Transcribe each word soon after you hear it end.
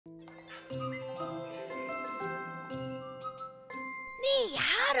Ni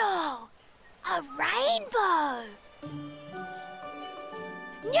haro! A rainbow!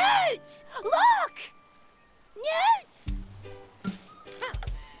 Newts! Look! Newts!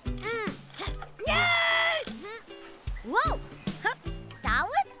 Newts! Whoa!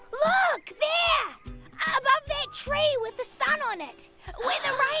 Darwin? Look! There! Above that tree with the sun on it, where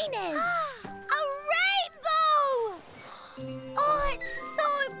the rain is. A rainbow! Oh, it's so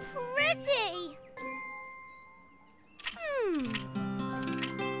pretty.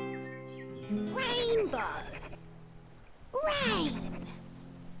 Rainbow. Rain.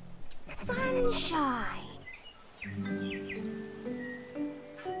 Sunshine.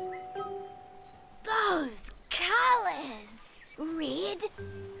 Those colours. Red,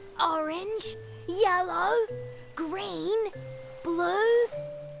 orange, yellow, green, blue,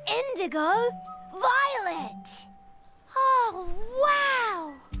 indigo, violet. Oh,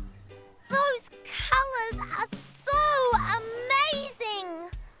 wow! Those colours are so amazing.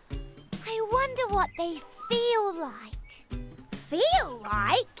 I wonder what they feel like. Feel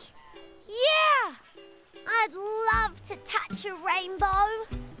like? Yeah! I'd love to touch a rainbow.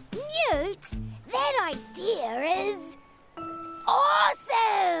 Newts, that idea is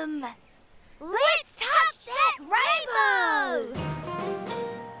awesome! Let's touch that rainbow!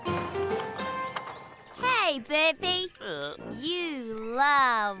 Hey, Burpee. You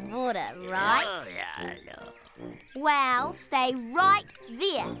love water, right? Oh, yeah, I know. Well, stay right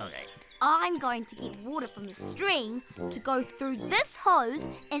there. Okay. I'm going to get water from the stream to go through this hose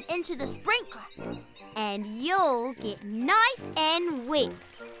and into the sprinkler. And you'll get nice and wet.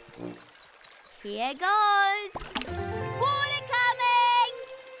 Here goes. Water coming!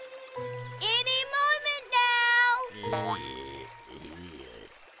 Any moment now.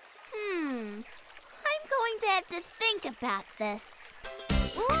 I'm going to have to think about this.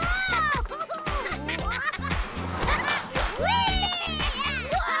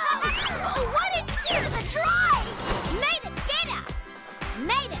 What did you do to the tray? Made it better!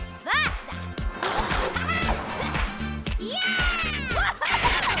 Made it faster!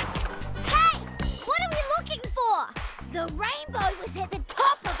 Hey! What are we looking for? The rainbow was at the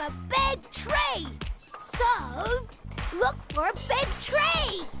top of a big tree. So, look for a big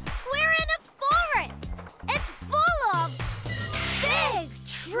tree. We're in a forest. It's full of Big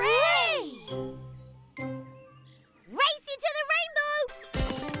tree. race you to the rainbow.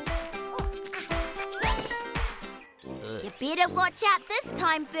 You better watch out this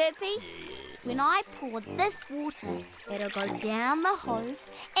time, Burpee. When I pour this water, it'll go down the hose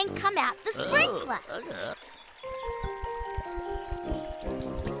and come out the sprinkler.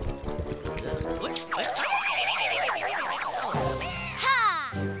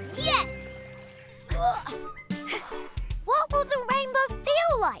 Ha! Yes! What will the rainbow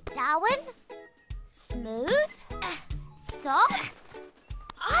feel like, Darwin? Smooth? Soft?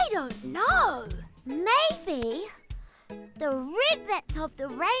 I don't know. Maybe the red bits of the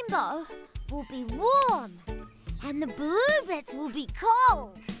rainbow will be warm and the blue bits will be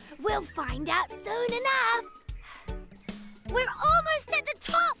cold. We'll find out soon enough. We're almost at the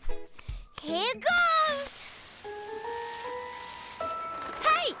top. Here goes.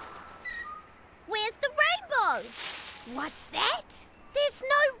 Hey! Where's the rainbow? What's that? There's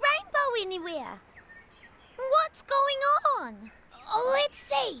no rainbow anywhere. What's going on? Oh, let's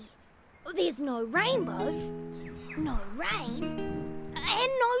see. There's no rainbow, no rain,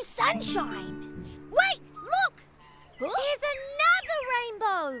 and no sunshine. Wait, look! Huh? There's another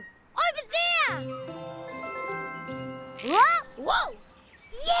rainbow over there. What? Whoa!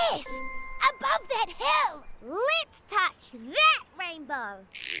 Yes! Above that hill! Let's touch that rainbow.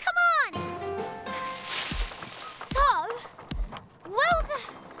 Come on! So, will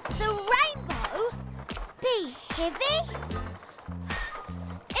the rainbow be heavy?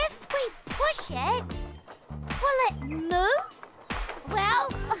 If we push it, will it move? Well,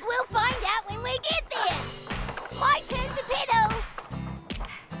 we'll find out when we get there. My turn to pedal.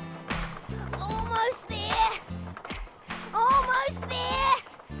 Almost there. Almost there.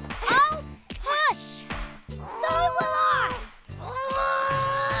 I'll push. So will I.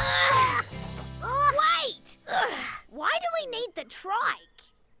 Wait. Why do we need the trike?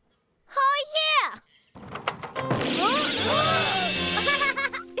 Oh, yeah.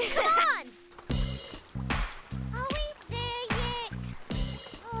 Come on. Are we there yet?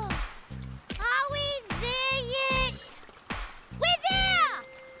 Oh. Are we there yet? We're there!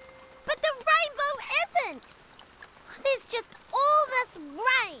 But the rainbow isn't. There's just all this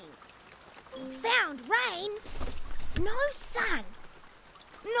rain. Found rain. No sun.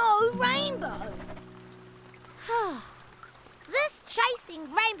 No rainbow. This chasing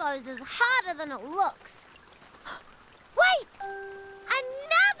rainbow rainbows is harder than it looks. Wait!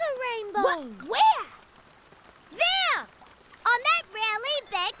 Another rainbow! Where? There! On that really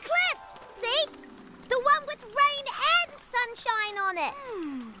big cliff! See? The one with rain and sunshine on it.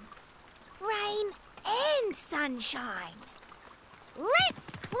 Rain and sunshine. Let's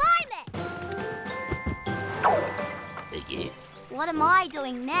climb it! Yeah. What am I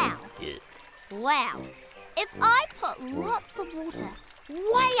doing now? Yeah. Wow. If I put lots of water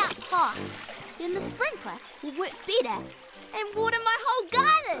way up high, then the sprinkler will work better and water my whole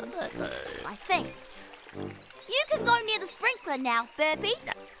garden. I think. You can go near the sprinkler now, Burpee.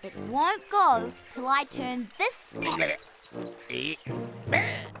 It won't go till I turn this tap.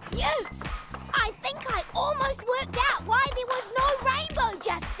 Newts, I think I almost worked out why there was no rainbow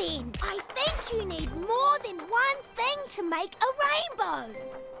just then. I think you need more than one thing to make a rainbow.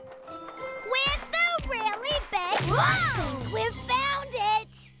 Where's the really big Whoa! We've found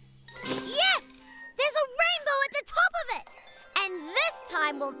it! Yes! There's a rainbow at the top of it! And this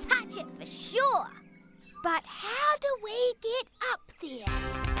time we'll touch it for sure. But how do we get up there?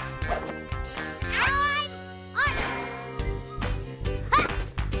 I'm on it! Ha!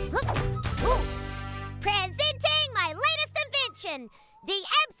 Ooh. Presenting my latest invention, the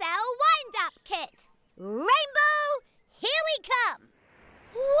Abseil wind-up kit. Rainbow, here we come!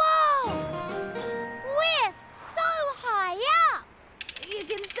 Whoa! We're so high up! You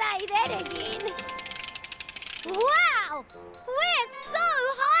can say that again. Wow! We're so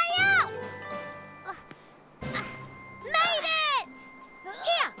high up! Made it!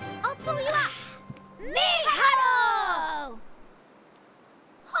 Here, I'll pull you up. Meharo!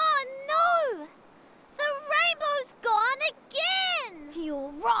 Oh no! The rainbow's gone again!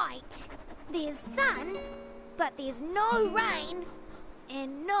 You're right. There's sun, but there's no rain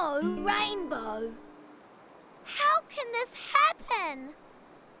and no rainbow. How can this happen?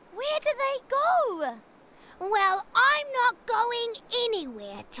 Where do they go? Well, I'm not going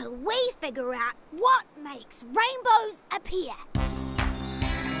anywhere till we figure out what makes rainbows appear.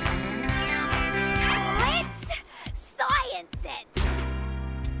 Let's science it!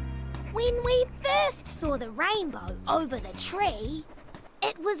 When we first saw the rainbow over the tree,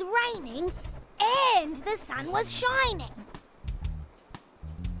 it was raining and the sun was shining.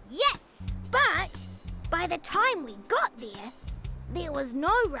 Yes! But by the time we got there was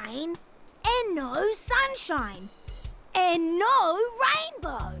no rain and no sunshine and no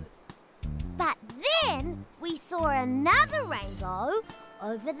rainbow. But then we saw another rainbow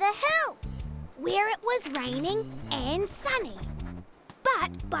over the hill. Where it was raining and sunny.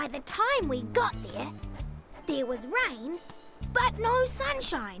 But by the time we got there was rain, but no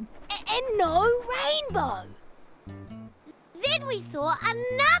sunshine and no rainbow. Then we saw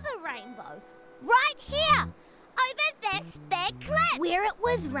another rainbow right here, over this big cliff. Where it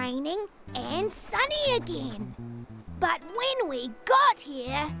was raining and sunny again. But when we got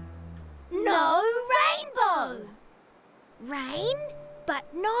here, no rainbow. Rain, but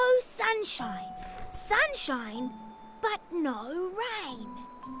no sunshine. Sunshine, but no rain.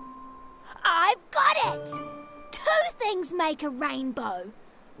 I've got it! 2 things make a rainbow.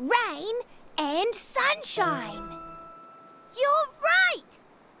 Rain and sunshine. You're right!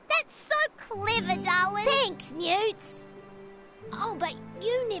 That's so clever, Darwin. Thanks, Newts. Oh, but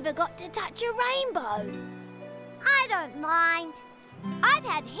you never got to touch a rainbow. I don't mind. I've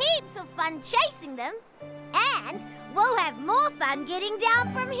had heaps of fun chasing them. And we'll have more fun getting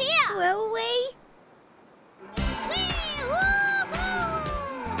down from here. Will we? Whee! Woo!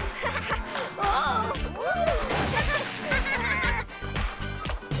 Oh!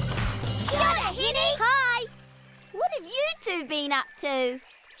 Kia ora, Heni! Hi! What have you two been up to?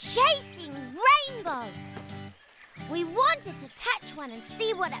 Chasing rainbows. We wanted to touch one and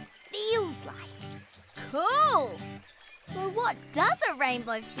see what it feels like. Cool! So what does a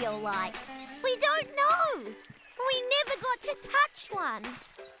rainbow feel like? We don't know. We never got to touch one.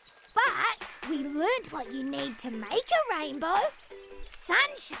 But we learnt what you need to make a rainbow.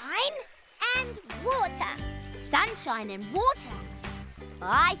 Sunshine And water. Sunshine and water.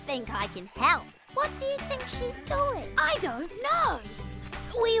 I think I can help. What do you think she's doing? I don't know.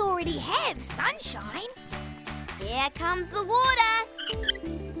 We already have sunshine. Here comes the water.